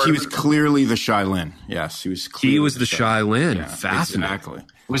 He was clearly the Shai Linne. Yes, he was. He was the Shai Linne. Yeah, fascinating. Exactly.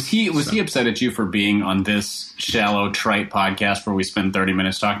 Was he upset at you for being on this shallow, trite podcast where we spend 30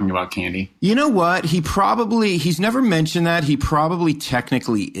 minutes talking about candy? You know what? He's never mentioned that. He probably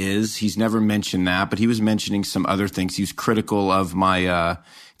technically is. He's never mentioned that, but he was mentioning some other things. He was critical of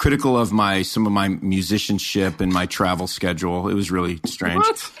some of my musicianship and my travel schedule. It was really strange.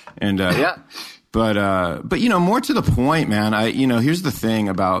 What? And But more to the point, man. Here's the thing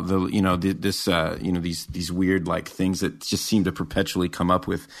about these weird like things that just seem to perpetually come up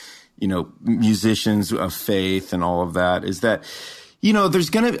with, musicians of faith and all of that is that, there's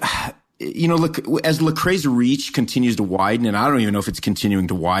gonna, look, as Lecrae's reach continues to widen, and I don't even know if it's continuing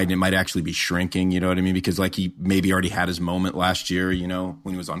to widen, it might actually be shrinking, you know what I mean? Because like he maybe already had his moment last year,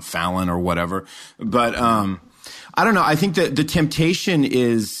 when he was on Fallon or whatever. But, I don't know. I think that the temptation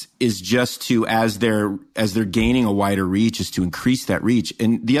is just to, as they're gaining a wider reach, is to increase that reach.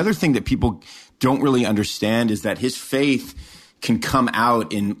 And the other thing that people don't really understand is that his faith can come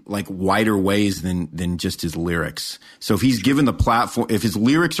out in like wider ways than just his lyrics. So if he's given the platform, if his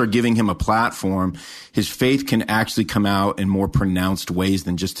lyrics are giving him a platform, his faith can actually come out in more pronounced ways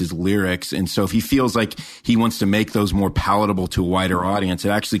than just his lyrics. And so if he feels like he wants to make those more palatable to a wider audience, it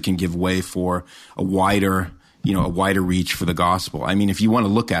actually can give way for a wider reach for the gospel. I mean, if you want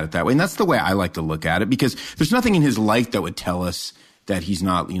to look at it that way, and that's the way I like to look at it, because there's nothing in his life that would tell us that he's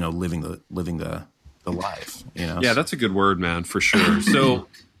not, living the life. Yeah, that's a good word, man, for sure. So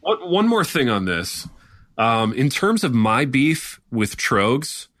one more thing on this. In terms of my beef with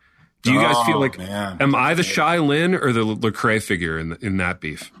Trogs, do you guys feel like, am I the Shai Linne or the Lecrae figure in that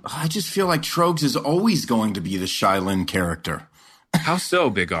beef? I just feel like Trogs is always going to be the Shai Linne character. How so,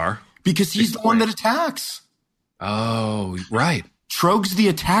 Big R? Because he's the one that attacks. Oh, right. Trogs the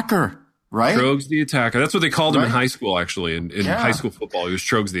attacker. Right? Trogs the attacker. That's what they called him in high school, actually. In high school football, he was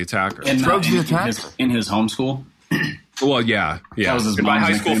Trogs the attacker. And Trogs the attacker? In his homeschool? Well, yeah. That was his by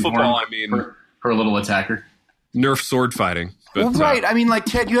high school football, I mean... Her little attacker. Nerf sword fighting. But, well, right. I mean, like,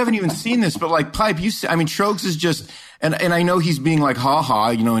 Ted, you haven't even seen this, but like, Pipe, Trogs is just... And I know he's being like,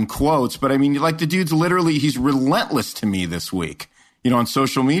 ha-ha, in quotes, but I mean, like, the dude's literally... He's relentless to me this week, on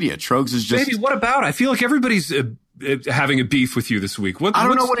social media. Trogs is just... Baby, what about? I feel like everybody's... having a beef with you this week. I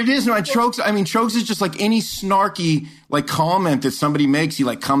don't know what it is. No, Trogs is just like any snarky like comment that somebody makes. He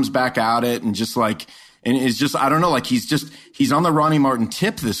like comes back at it and just like, and it's just, I don't know, like he's on the Ronnie Martin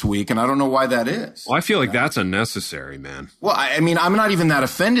tip this week, and I don't know why that is. Well, I feel like that's unnecessary, man. Well, I mean, I'm not even that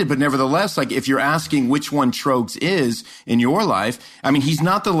offended, but nevertheless, like if you're asking which one Trogs is in your life, I mean, he's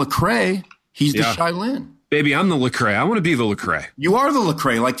not the Lecrae, he's the Shai Linne. Baby, I'm the Lecrae. I want to be the Lecrae. You are the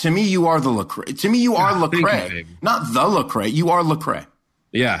Lecrae. Like, to me, you are the Lecrae. To me, you are Lecrae. You, not the Lecrae. You are Lecrae.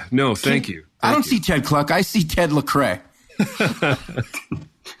 Yeah. No, thank you. I don't see Ted Kluck. I see Ted Lecrae.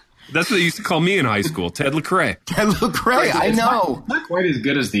 That's what they used to call me in high school. Ted Lecrae. Ted Lecrae. I know. Not quite as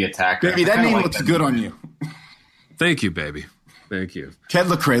good as the attacker. Baby, that name looks good on you. Thank you, baby. Thank you. Ted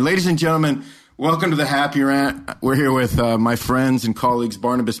Lecrae. Ladies and gentlemen, welcome to the Happy Rant. We're here with my friends and colleagues,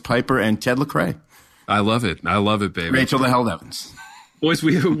 Barnabas Piper and Ted Lecrae. I love it, baby. Rachel the Held Evans. Boys,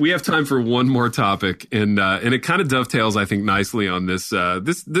 we have time for one more topic, and it kind of dovetails, I think, nicely on this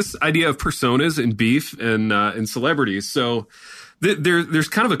this idea of personas and beef and celebrities. So there's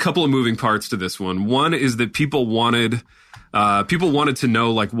kind of a couple of moving parts to this one. One is that people wanted to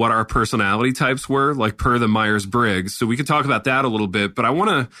know like what our personality types were, like per the Myers-Briggs. So we could talk about that a little bit, but I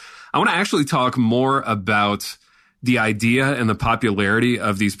want to actually talk more about the idea and the popularity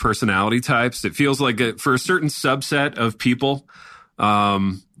of these personality types. It feels like for a certain subset of people,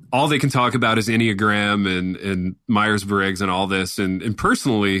 all they can talk about is Enneagram and Myers-Briggs and all this. And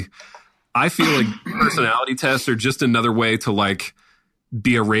personally, I feel like personality tests are just another way to like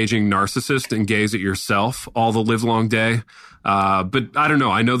be a raging narcissist and gaze at yourself all the live long day. But I don't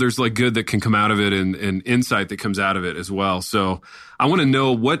know. I know there's like good that can come out of it and insight that comes out of it as well. So I want to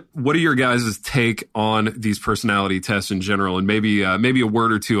know what are your guys' take on these personality tests in general, and maybe a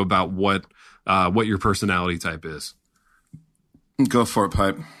word or two about what your personality type is. Go for it,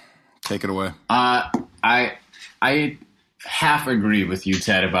 Pipe. Take it away. I half agree with you,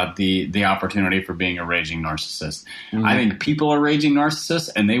 Ted, about the opportunity for being a raging narcissist. Mm-hmm. I think people are raging narcissists,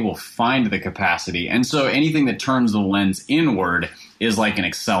 and they will find the capacity. And so anything that turns the lens inward is like an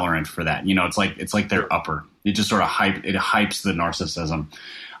accelerant for that. It's like their upper. It just sort of hypes the narcissism.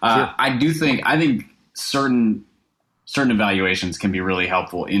 Sure. I think certain evaluations can be really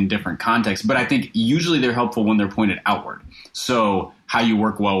helpful in different contexts, but I think usually they're helpful when they're pointed outward. So how you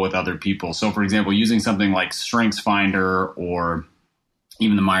work well with other people. So for example, using something like StrengthsFinder or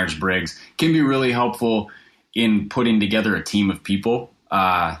even the Myers-Briggs can be really helpful in putting together a team of people.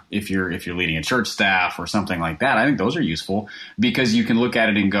 If you're leading a church staff or something like that, I think those are useful because you can look at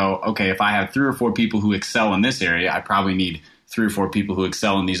it and go, okay, if I have 3 or 4 people who excel in this area, I probably need 3 or 4 people who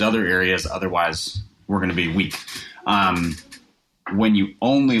excel in these other areas. Otherwise, we're going to be weak. When you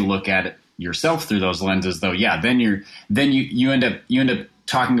only look at it yourself through those lenses, though, then you end up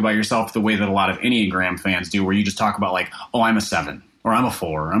talking about yourself the way that a lot of Enneagram fans do, where you just talk about like, oh, I'm a 7 or I'm a 4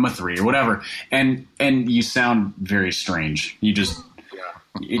 or I'm a 3 or whatever, and you sound very strange. You just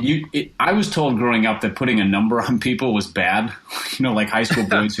I was told growing up that putting a number on people was bad. Like high school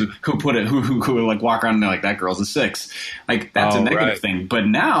boys who like walk around and they're like, that girl's a 6. Like that's a negative thing. But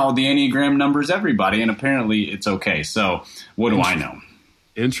now the Enneagram numbers everybody, and apparently it's okay. So what do I know?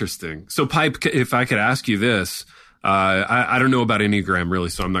 Interesting. So Pipe, if I could ask you this, I don't know about Enneagram really,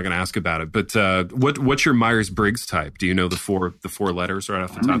 so I'm not going to ask about it. But what's your Myers-Briggs type? Do you know the four letters right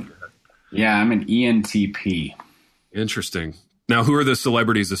off the top of your head? Yeah, I'm an ENTP. Interesting. Now, who are the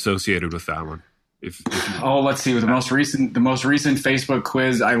celebrities associated with that one? Let's see. The most recent Facebook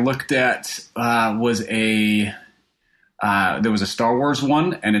quiz I looked at was there was a Star Wars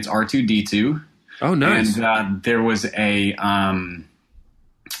one, and it's R2-D2. Oh, nice. And there was a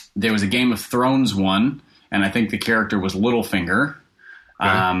Game of Thrones one, and I think the character was Littlefinger,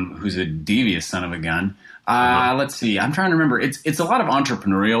 who's a devious son of a gun. Let's see. I'm trying to remember. It's a lot of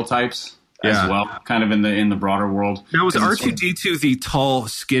entrepreneurial types as well, kind of in the broader world. Now, was R2-D2 the tall,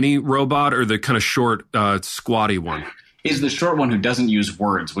 skinny robot, or the kind of short, squatty one? He's the short one who doesn't use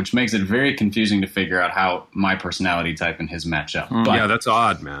words, which makes it very confusing to figure out how my personality type and his match up. But, yeah, that's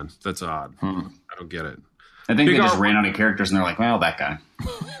odd, man. That's odd. I don't get it. I think they just ran out of characters, and they're like, well, that guy.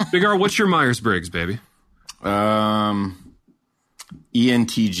 Big R, what's your Myers-Briggs, baby? ENTJ,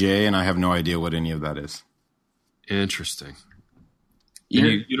 and I have no idea what any of that is. Interesting.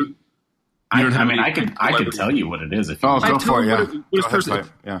 I could tell you what it is if you go for it.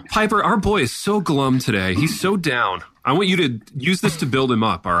 Yeah. Piper, our boy is so glum today. He's so down. I want you to use this to build him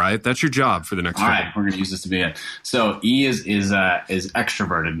up. All right, that's your job for the next. All right, we're going to use this to be it. So E is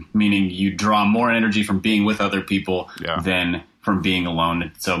extroverted, meaning you draw more energy from being with other people than from being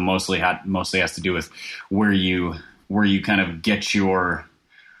alone. So mostly has to do with where you kind of get your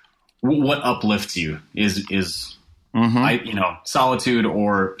what uplifts you is. Solitude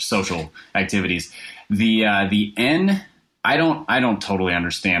or social activities. The N, I don't totally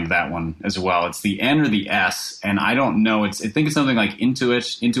understand that one as well. It's the N or the S, and I don't know. I think it's something like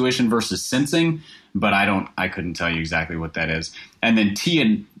intuition versus sensing, but I couldn't tell you exactly what that is. And then T,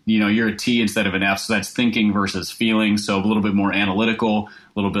 and you're a T instead of an F, so that's thinking versus feeling. So a little bit more analytical, a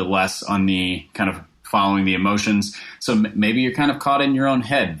little bit less on the kind of following the emotions. So maybe you're kind of caught in your own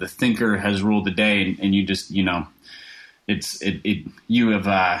head. The thinker has ruled the day, and you just you've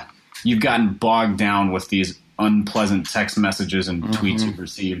gotten bogged down with these unpleasant text messages and tweets you've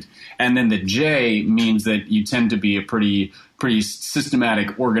received. And then the J means that you tend to be a pretty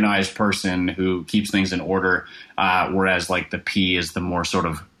systematic, organized person who keeps things in order, whereas like the P is the more sort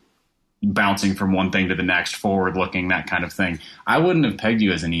of bouncing from one thing to the next, forward looking, that kind of thing. I wouldn't have pegged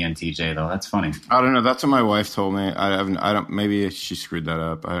you as an ENTJ though. That's funny. I don't know. That's what my wife told me. I don't. Maybe she screwed that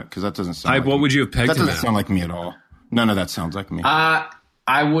up because that doesn't sound. What would you have pegged? That doesn't sound like me at all. None of that sounds like me. I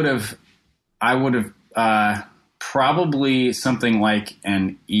would have probably something like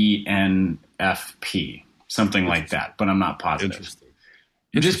an ENFP, something like that, but I'm not positive. Interesting.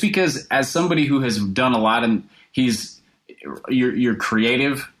 Just because as somebody who has done a lot, and you're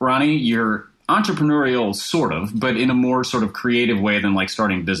creative, Ronnie, you're entrepreneurial sort of, but in a more sort of creative way than like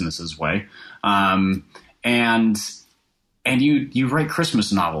starting businesses way. And you write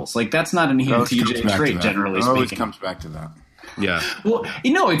Christmas novels. Like that's not an ENTJ trait, generally speaking. It always comes back to that. Yeah. Well,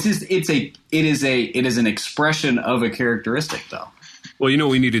 it is an expression of a characteristic, though. Well, what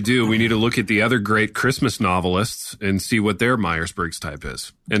we need to do? We need to look at the other great Christmas novelists and see what their Myers-Briggs type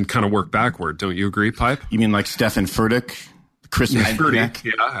is, and kind of work backward. Don't you agree, Pipe? You mean like Stefan Furtick? Christmas Furtick,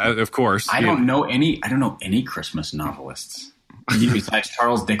 yeah, of course. I don't know any Christmas novelists besides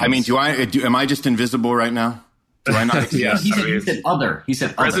Charles Dickens. I mean, am I just invisible right now? Do I not exist? He said other. He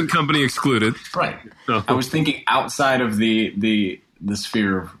said present other. Company excluded. Right. Oh. I was thinking outside of the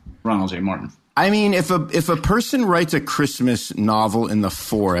sphere of Ronald J. Martin. I mean, if a person writes a Christmas novel in the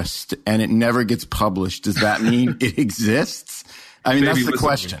forest and it never gets published, does that mean it exists? I mean, that's the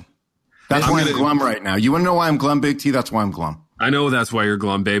question. That's why I'm glum right now. You want to know why I'm glum, Big T? That's why I'm glum. I know that's why you're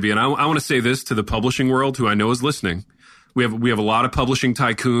glum, baby. And I want to say this to the publishing world, who I know is listening. We have a lot of publishing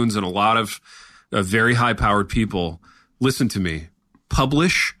tycoons and a lot of very high-powered people. Listen to me.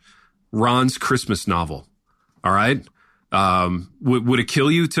 Publish Ron's Christmas novel. All right? Would it kill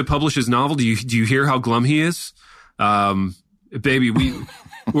you to publish his novel? Do you hear how glum he is? Baby,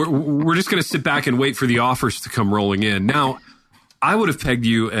 we're just going to sit back and wait for the offers to come rolling in. Now, I would have pegged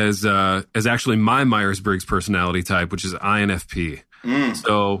you as actually my Myers-Briggs personality type, which is INFP.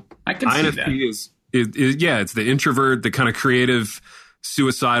 So I can INFP see that. It's the introvert, the kind of creative,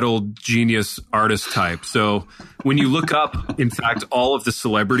 suicidal genius artist type. So when you look up, in fact, all of the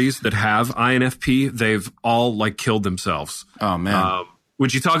celebrities that have INFP, they've all like killed themselves. Oh man.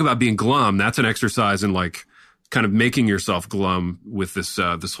 When you talk about being glum, that's an exercise in like kind of making yourself glum with this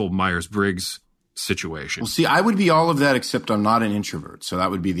whole Myers-Briggs situation. Well, see, I would be all of that, except I'm not an introvert. So that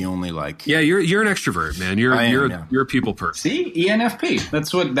would be the only like. Yeah, you're an extrovert, man. You're a people person. See, ENFP.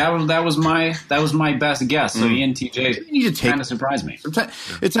 That's what that was my best guess. So ENTJ kind of surprised me.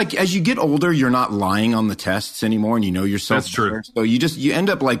 It's like as you get older, you're not lying on the tests anymore, and you know yourself. That's true. So you end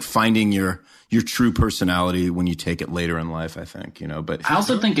up like finding your true personality when you take it later in life, I think, but I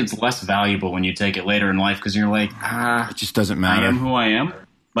also think it's less valuable when you take it later in life because you're like, it just doesn't matter. I am who I am.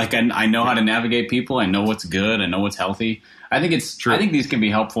 Like I know how to navigate people. I know what's good. I know what's healthy. I think these can be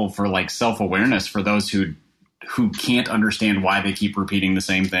helpful for like self-awareness for those who can't understand why they keep repeating the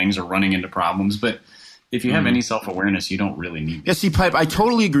same things or running into problems. But if you have any self-awareness, you don't really need Yeah, see, Pipe, I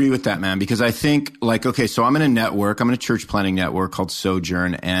totally agree with that, man, because I think, like, okay, so I'm in a church planting network called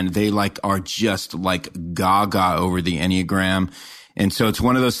Sojourn, and they, like, are just, like, gaga over the Enneagram. And so it's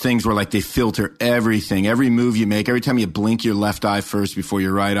one of those things where, like, they filter everything, every move you make, every time you blink your left eye first before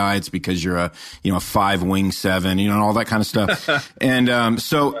your right eye, it's because you're a 5 wing 7, and all that kind of stuff. And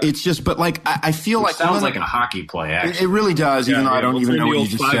so it's just, but like, I feel like. It sounds like a hockey play, actually. It really does, even though I don't even know what you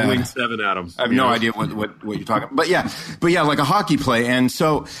just said. 5 wing 7, Adam. I have no idea what you're talking about. But yeah, like a hockey play. And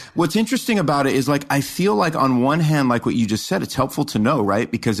so what's interesting about it is, like, I feel like on one hand, like what you just said, it's helpful to know,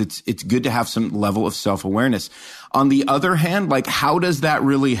 right? Because it's good to have some level of self-awareness. On the other hand, like, how does that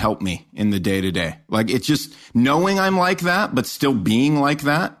really help me in the day to day? Like, it's just knowing I'm like that, but still being like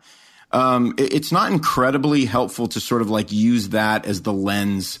that. It's not incredibly helpful to sort of like use that as the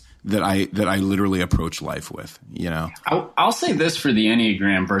lens that I literally approach life with, I'll say this for the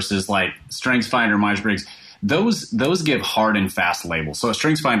Enneagram versus like StrengthsFinder, Myers-Briggs. Those give hard and fast labels. So a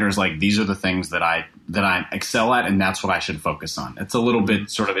StrengthsFinder is like, these are the things that I excel at, and that's what I should focus on. It's a little bit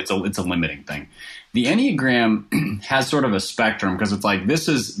sort of, it's a limiting thing. The Enneagram has sort of a spectrum, because it's like, this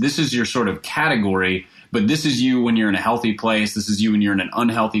is your sort of category, but this is you when you're in a healthy place. This is you when you're in an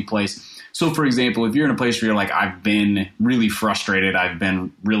unhealthy place. So, for example, if you're in a place where you're like, I've been really frustrated, I've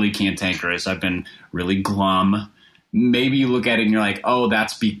been really cantankerous, I've been really glum, maybe you look at it and you're like, oh,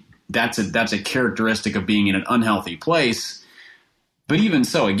 that's a characteristic of being in an unhealthy place. But even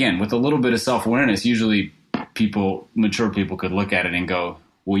so, again, with a little bit of self-awareness, usually mature people could look at it and go,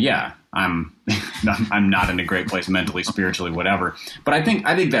 well, yeah, I'm not in a great place mentally, spiritually, whatever. But I think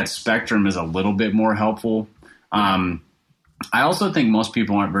that spectrum is a little bit more helpful. I also think most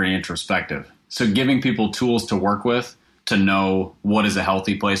people aren't very introspective. So giving people tools to work with to know what is a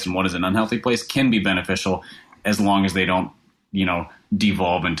healthy place and what is an unhealthy place can be beneficial, as long as they don't,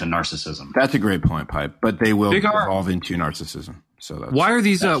 devolve into narcissism. That's a great point, Pipe. But they will evolve into narcissism. So why are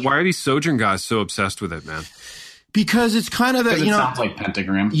these Sojourn guys so obsessed with it, man? Because it's kind of it sounds like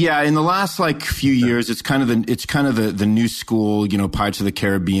Pentagram. Yeah, in the last like few years, it's kind of the new school, Pirates of the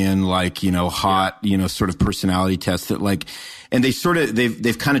Caribbean, like, hot, sort of personality test that, like, and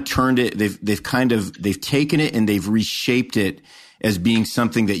they've kind of turned it, they've taken it and they've reshaped it as being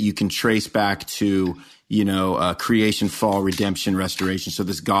something that you can trace back to, creation, fall, redemption, restoration. So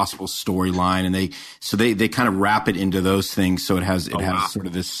this gospel storyline, and they kind of wrap it into those things. So it has sort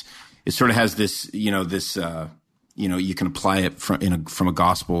of this, you can apply it from a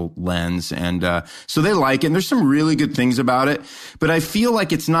gospel lens. And so they like it. And there's some really good things about it. But I feel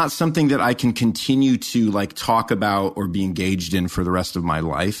like it's not something that I can continue to like talk about or be engaged in for the rest of my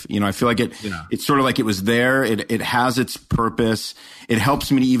life. I feel like it's sort of like it was there. It has its purpose. It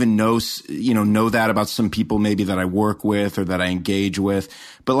helps me to even know that about some people maybe that I work with or that I engage with.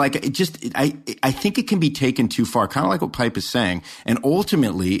 But like, I think it can be taken too far, kind of like what Pipe is saying. And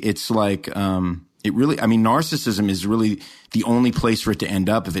ultimately it's like, narcissism is really the only place for it to end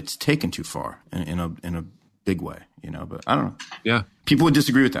up if it's taken too far in a big way, but I don't know. Yeah. People would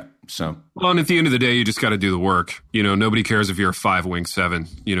disagree with that. So, well, and at the end of the day, you just got to do the work. Nobody cares if you're a 5 wing 7,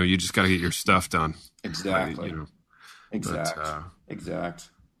 you just got to get your stuff done. Exactly. Exact.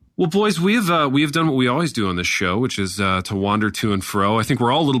 Well, boys, we have done what we always do on this show, which is to wander to and fro. I think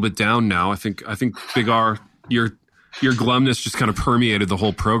we're all a little bit down now. I think Big R, your glumness just kind of permeated the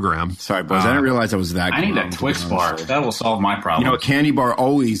whole program. Sorry, boys. I didn't realize I was that glum. I need a Twix bar. That will solve my problem. A candy bar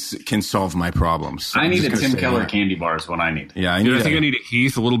always can solve my problems. So I need a Tim Keller candy bar is what I need. Yeah, I think I need a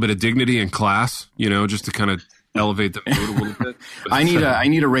Heath, a little bit of dignity and class, just to kind of elevate the mood a little bit. I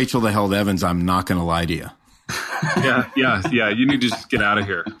need a Rachel the Held Evans. I'm not going to lie to you. Yeah. You need to just get out of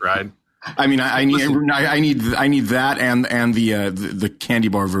here, right? I mean, I need that and the candy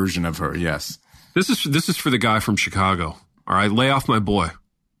bar version of her. Yes. This is for the guy from Chicago. All right, lay off my boy.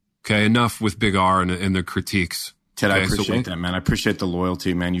 Okay, enough with Big R and the critiques. Ted, okay, I appreciate that, man. I appreciate the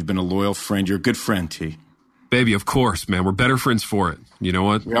loyalty, man. You've been a loyal friend. You're a good friend, T. Baby, of course, man. We're better friends for it. You know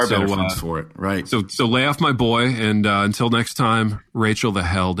what? We are better friends for it, right? So lay off my boy, and until next time, Rachel the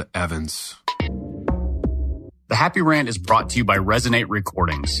Held Evans. The Happy Rant is brought to you by Resonate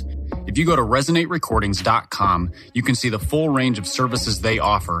Recordings. If you go to resonaterecordings.com, you can see the full range of services they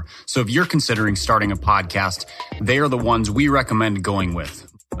offer. So if you're considering starting a podcast, they are the ones we recommend going with.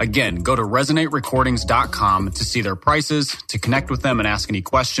 Again, go to resonaterecordings.com to see their prices, to connect with them and ask any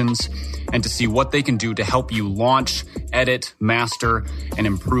questions, and to see what they can do to help you launch, edit, master, and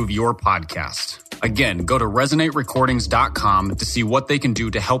improve your podcast. Again, go to resonaterecordings.com to see what they can do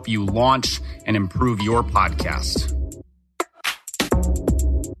to help you launch and improve your podcast.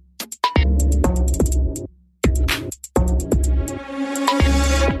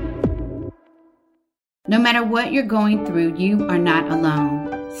 No matter what you're going through, you are not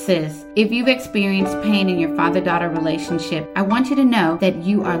alone. Sis, if you've experienced pain in your father-daughter relationship, I want you to know that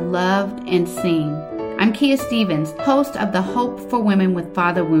you are loved and seen. I'm Kia Stevens, host of the Hope for Women with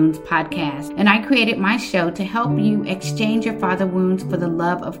Father Wounds podcast, and I created my show to help you exchange your father wounds for the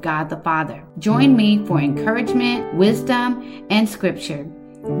love of God the Father. Join me for encouragement, wisdom, and scripture.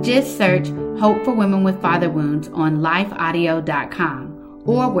 Just search Hope for Women with Father Wounds on lifeaudio.com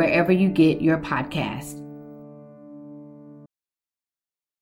or wherever you get your podcast.